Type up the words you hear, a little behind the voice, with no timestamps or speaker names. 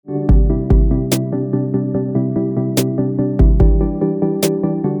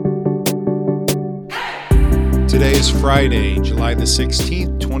is Friday, July the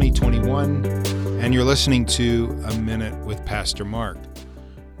 16th, 2021, and you're listening to A Minute with Pastor Mark.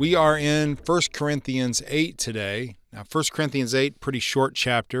 We are in 1 Corinthians 8 today. Now, 1 Corinthians 8, pretty short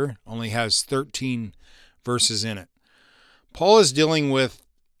chapter, only has 13 verses in it. Paul is dealing with,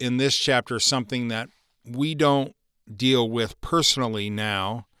 in this chapter, something that we don't deal with personally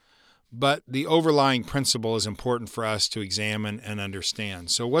now, but the overlying principle is important for us to examine and understand.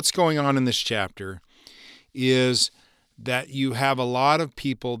 So what's going on in this chapter is that you have a lot of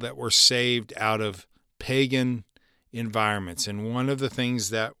people that were saved out of pagan environments. And one of the things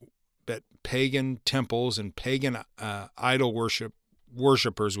that pagan temples and pagan idol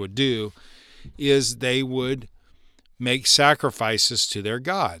worshipers would do is they would make sacrifices to their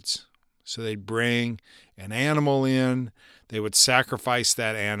gods. So they'd bring an animal in, they would sacrifice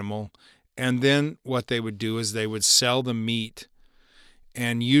that animal, and then what they would do is they would sell the meat.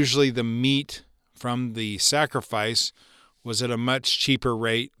 And usually the meat from the sacrifice was at a much cheaper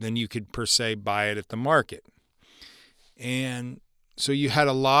rate than you could per se buy it at the market. And so you had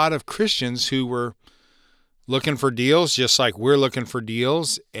a lot of Christians who were looking for deals, just like we're looking for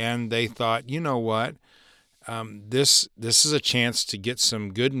deals, and they thought, you know what, this is a chance to get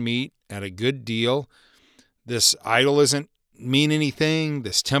some good meat at a good deal. This idol doesn't mean anything.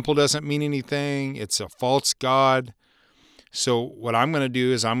 This temple doesn't mean anything. It's a false god. So what I'm going to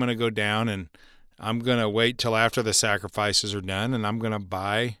do is I'm going to go down and I'm going to wait till after the sacrifices are done, and I'm going to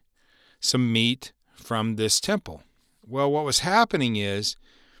buy some meat from this temple. Well, what was happening is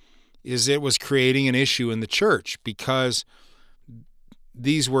it was creating an issue in the church because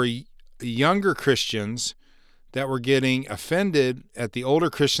these were younger Christians that were getting offended at the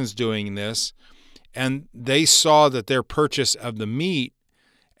older Christians doing this, and they saw that their purchase of the meat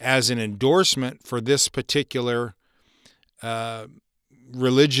as an endorsement for this particular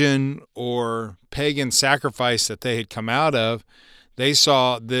religion or pagan sacrifice that they had come out of. They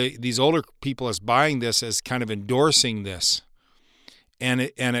saw these older people as buying this as kind of endorsing this. And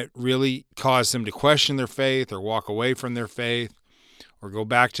it really caused them to question their faith or walk away from their faith or go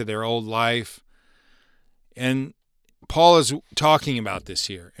back to their old life. And Paul is talking about this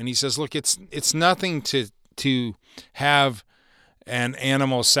here. And he says, look, it's nothing to have an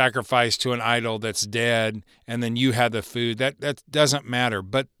animal sacrificed to an idol that's dead and then you have the food. That doesn't matter.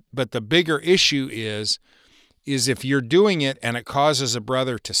 But the bigger issue is if you're doing it and it causes a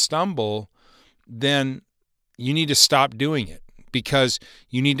brother to stumble, then you need to stop doing it, because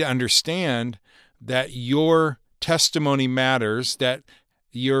you need to understand that your testimony matters, that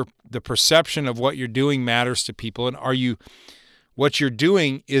the perception of what you're doing matters to people. And what you're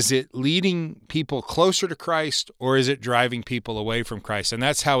doing, is it leading people closer to Christ or is it driving people away from Christ? And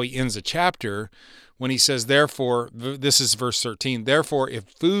that's how he ends the chapter when he says, therefore, this is verse 13, therefore, if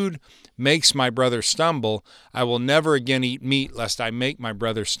food makes my brother stumble, I will never again eat meat lest I make my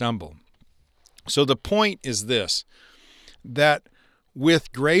brother stumble. So the point is this, that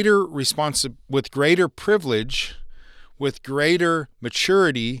with greater privilege, with greater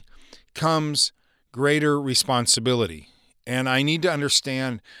maturity comes greater responsibility. And I need to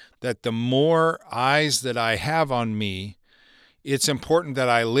understand that the more eyes that I have on me, it's important that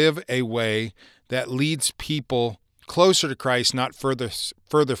I live a way that leads people closer to Christ, not further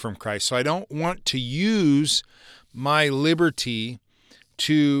from Christ. So I don't want to use my liberty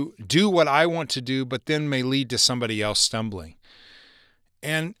to do what I want to do, but then may lead to somebody else stumbling.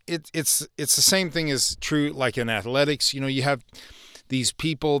 And it's the same thing is true like in athletics. You know, you have these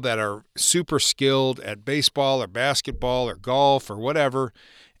people that are super skilled at baseball or basketball or golf or whatever,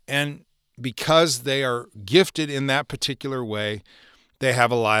 and because they are gifted in that particular way, they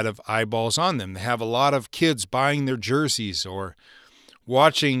have a lot of eyeballs on them. They have a lot of kids buying their jerseys or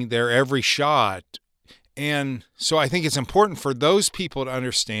watching their every shot. And so I think it's important for those people to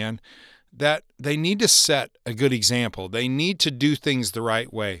understand that they need to set a good example. They need to do things the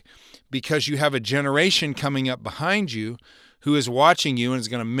right way, because you have a generation coming up behind you who is watching you and is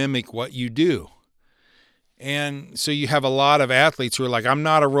going to mimic what you do. And so you have a lot of athletes who are like, I'm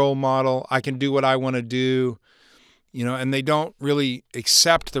not a role model. I can do what I want to do, and they don't really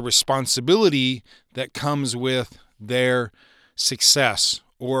accept the responsibility that comes with their success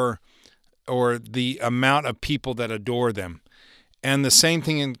or the amount of people that adore them. And the same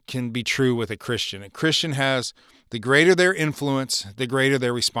thing can be true with a Christian. A Christian has, the greater their influence, the greater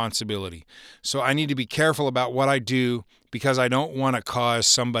their responsibility. So I need to be careful about what I do, because I don't want to cause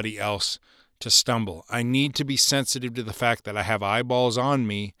somebody else to stumble. I need to be sensitive to the fact that I have eyeballs on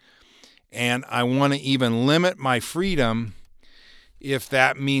me, and I want to even limit my freedom if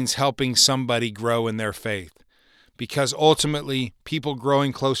that means helping somebody grow in their faith. Because ultimately, people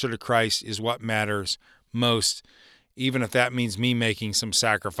growing closer to Christ is what matters most. even if that means me making some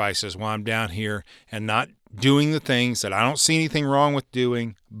sacrifices while I'm down here and not doing the things that I don't see anything wrong with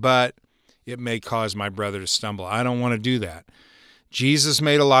doing, but it may cause my brother to stumble. I don't want to do that. Jesus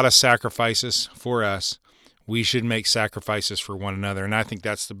made a lot of sacrifices for us. We should make sacrifices for one another. And I think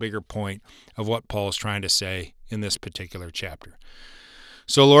that's the bigger point of what Paul's trying to say in this particular chapter.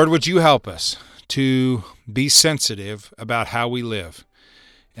 So, Lord, would you help us to be sensitive about how we live?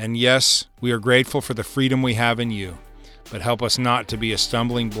 And yes, we are grateful for the freedom we have in you, but help us not to be a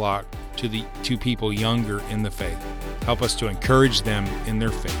stumbling block to people younger in the faith. Help us to encourage them in their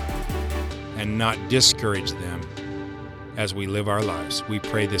faith and not discourage them as we live our lives. We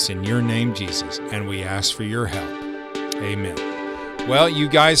pray this in your name, Jesus, and we ask for your help. Amen. Well, you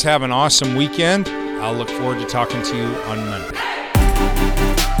guys have an awesome weekend. I'll look forward to talking to you on Monday.